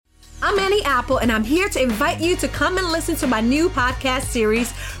I'm Annie Apple, and I'm here to invite you to come and listen to my new podcast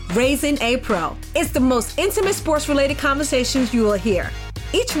series, Raising a Pro. It's the most intimate sports-related conversations you will hear.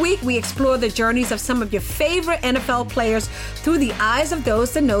 Each week, we explore the journeys of some of your favorite NFL players through the eyes of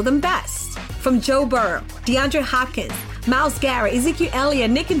those that know them best. From Joe Burrow, DeAndre Hopkins, Myles Garrett, Ezekiel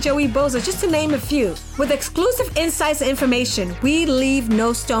Elliott, Nick and Joey Bosa, just to name a few. With exclusive insights and information, we leave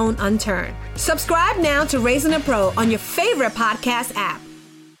no stone unturned. Subscribe now to Raising a Pro on your favorite podcast app.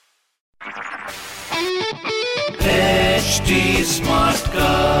 HT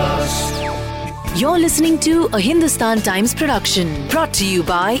Smartcast. You're listening to a Hindustan Times production brought to you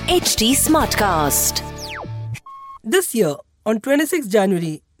by HT Smartcast. This year, on 26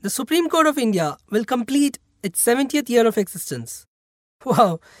 January, the Supreme Court of India will complete its 70th year of existence.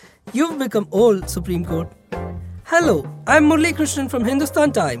 Wow, you've become old, Supreme Court. Hello, I'm Murli Krishnan from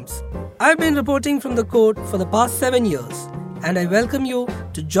Hindustan Times. I've been reporting from the court for the past 7 years, and I welcome you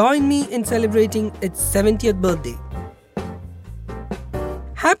to join me in celebrating its 70th birthday.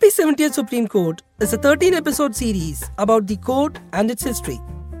 Happy 70th Supreme Court is a 13-episode series about the court and its history.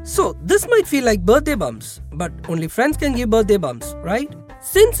 So, this might feel like birthday bumps, but only friends can give birthday bumps, right?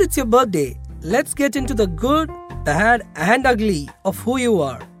 Since it's your birthday, let's get into the good, bad, and ugly of who you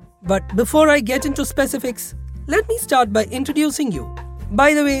are. But before I get into specifics, let me start by introducing you.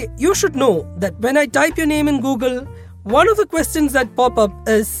 By the way, you should know that when I type your name in Google, one of the questions that pop up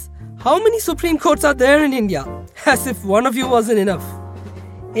is, how many Supreme Courts are there in India? As if one of you wasn't enough.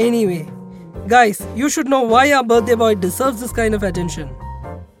 Anyway, guys, you should know why our birthday boy deserves this kind of attention.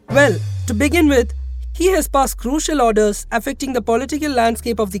 Well, to begin with, he has passed crucial orders affecting the political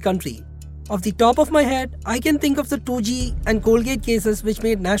landscape of the country. Off the top of my head, I can think of the 2G and Colgate cases which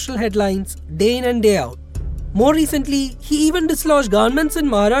made national headlines day in and day out. More recently, he even dislodged governments in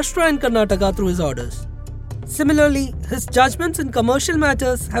Maharashtra and Karnataka through his orders. Similarly, his judgments in commercial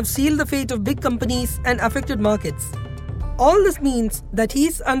matters have sealed the fate of big companies and affected markets. All this means that he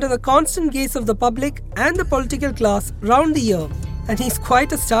is under the constant gaze of the public and the political class round the year, and he's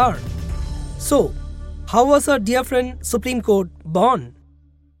quite a star. So, how was our dear friend Supreme Court born?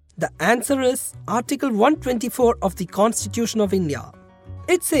 The answer is Article 124 of the Constitution of India.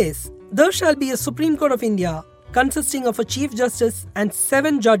 It says, there shall be a Supreme Court of India consisting of a Chief Justice and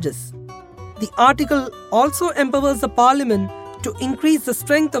 7 judges. The article also empowers the Parliament to increase the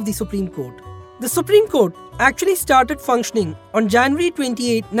strength of the Supreme Court. The Supreme Court actually started functioning on January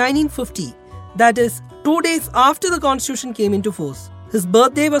 28, 1950, that is, 2 days after the Constitution came into force. His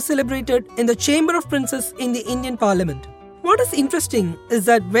birthday was celebrated in the Chamber of Princes in the Indian Parliament. What is interesting is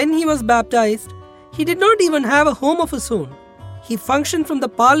that when he was baptized, he did not even have a home of his own. He functioned from the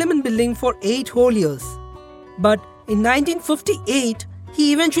Parliament building for 8 whole years. But in 1958,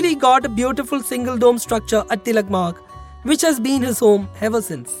 he eventually got a beautiful single-dome structure at Tilak Marg, which has been his home ever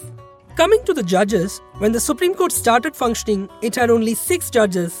since. Coming to the judges, when the Supreme Court started functioning, it had only 6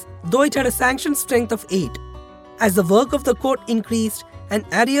 judges, though it had a sanctioned strength of 8. As the work of the court increased and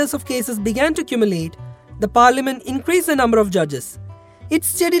arrears of cases began to accumulate, the Parliament increased the number of judges. It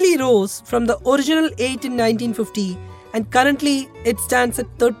steadily rose from the original 8 in 1950 and currently it stands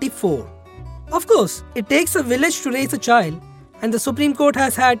at 34. Of course, it takes a village to raise a child, and the Supreme Court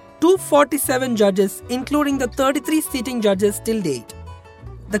has had 247 judges, including the 33 sitting judges till date.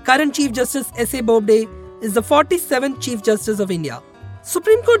 The current Chief Justice S.A. Bobde is the 47th Chief Justice of India.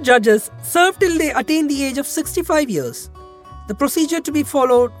 Supreme Court judges serve till they attain the age of 65 years. The procedure to be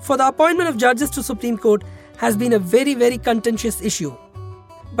followed for the appointment of judges to Supreme Court has been a very, very contentious issue.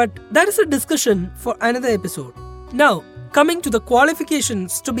 But that is a discussion for another episode. Now, coming to the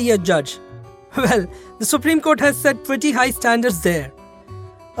qualifications to be a judge. Well, the Supreme Court has set pretty high standards there.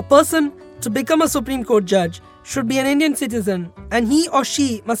 A person to become a Supreme Court judge should be an Indian citizen, and he or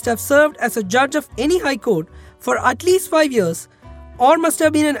she must have served as a judge of any high court for at least 5 years, or must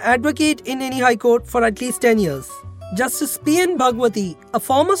have been an advocate in any high court for at least 10 years. Justice P.N. Bhagwati, a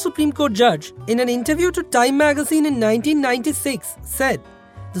former Supreme Court judge, in an interview to Time magazine in 1996 said,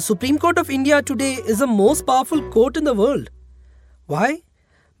 "The Supreme Court of India today is the most powerful court in the world." Why?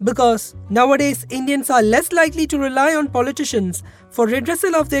 Because nowadays Indians are less likely to rely on politicians for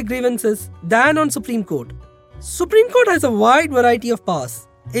redressal of their grievances than on Supreme Court. Supreme Court has a wide variety of powers.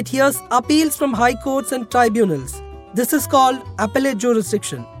 It hears appeals from high courts and tribunals. This is called appellate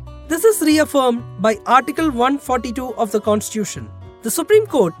jurisdiction. This is reaffirmed by Article 142 of the Constitution. The Supreme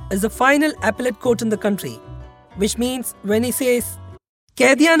Court is the final appellate court in the country, which means when he says,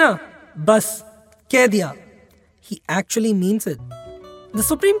 "Keh diya na, bas, keh diya," he actually means it. The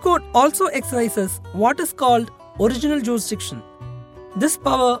Supreme Court also exercises what is called original jurisdiction. This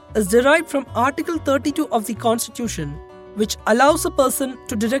power is derived from Article 32 of the Constitution, which allows a person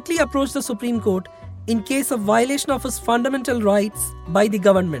to directly approach the Supreme Court in case of violation of his fundamental rights by the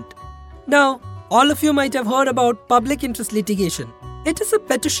government. Now, all of you might have heard about public interest litigation. It is a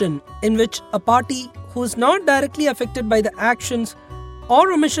petition in which a party who is not directly affected by the actions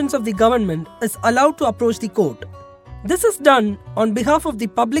or omissions of the government is allowed to approach the court. This is done on behalf of the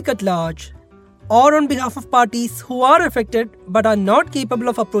public at large or on behalf of parties who are affected but are not capable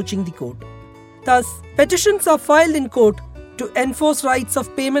of approaching the court. Thus, petitions are filed in court to enforce rights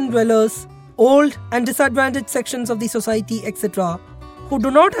of payment dwellers, old and disadvantaged sections of the society, etc., who do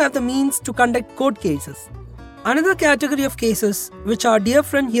not have the means to conduct court cases. Another category of cases which our dear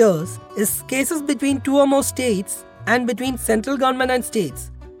friend hears is cases between two or more states and between central government and states.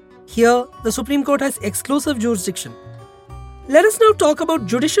 Here, the Supreme Court has exclusive jurisdiction. Let us now talk about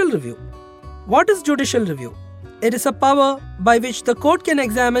judicial review. What is judicial review? It is a power by which the court can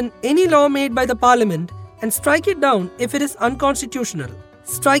examine any law made by the parliament and strike it down if it is unconstitutional.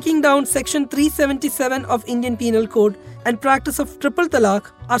 Striking down Section 377 of Indian Penal Code and practice of triple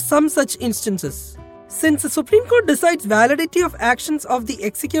talaq are some such instances. Since the Supreme Court decides validity of actions of the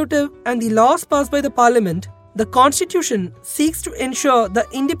executive and the laws passed by the parliament, the Constitution seeks to ensure the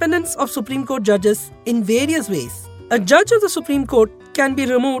independence of Supreme Court judges in various ways. A judge of the Supreme Court can be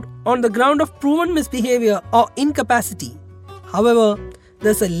removed on the ground of proven misbehavior or incapacity. However,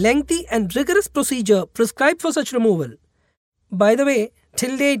 there is a lengthy and rigorous procedure prescribed for such removal. By the way,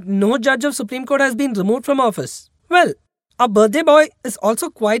 till date, no judge of Supreme Court has been removed from office. Well, our birthday boy is also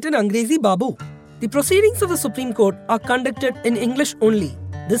quite an Angrezi babu. The proceedings of the Supreme Court are conducted in English only.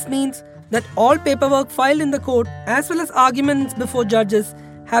 This means that all paperwork filed in the court as well as arguments before judges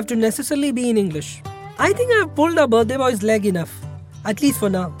have to necessarily be in English. I think I have pulled our birthday boy's leg enough, at least for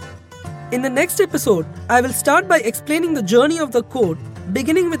now. In the next episode, I will start by explaining the journey of the court,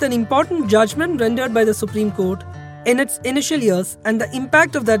 beginning with an important judgment rendered by the Supreme Court in its initial years and the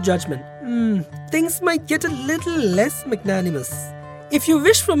impact of that judgment. Things might get a little less magnanimous. If you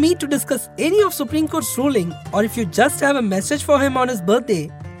wish for me to discuss any of Supreme Court's ruling, or if you just have a message for him on his birthday,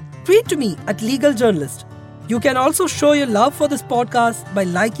 tweet to me at Legal Journalist. You can also show your love for this podcast by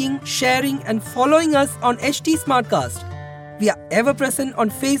liking, sharing and following us on HT Smartcast. We are ever present on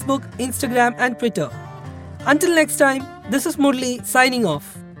Facebook, Instagram and Twitter. Until next time, this is Murli signing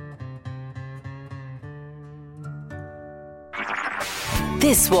off.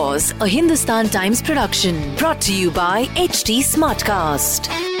 This was a Hindustan Times production brought to you by HT Smartcast.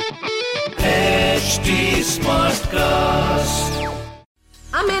 HT Smartcast.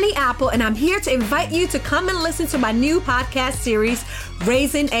 I'm Annie Apple, and I'm here to invite you to come and listen to my new podcast series,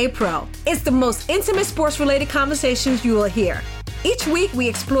 Raising a Pro. It's the most intimate sports-related conversations you will hear. Each week, we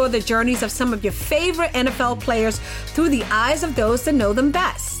explore the journeys of some of your favorite NFL players through the eyes of those that know them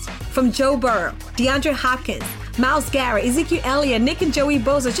best. From Joe Burrow, DeAndre Hopkins, Myles Garrett, Ezekiel Elliott, Nick and Joey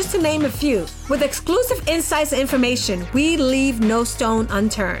Bosa, just to name a few. With exclusive insights and information, we leave no stone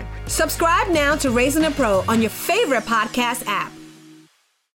unturned. Subscribe now to Raising a Pro on your favorite podcast app.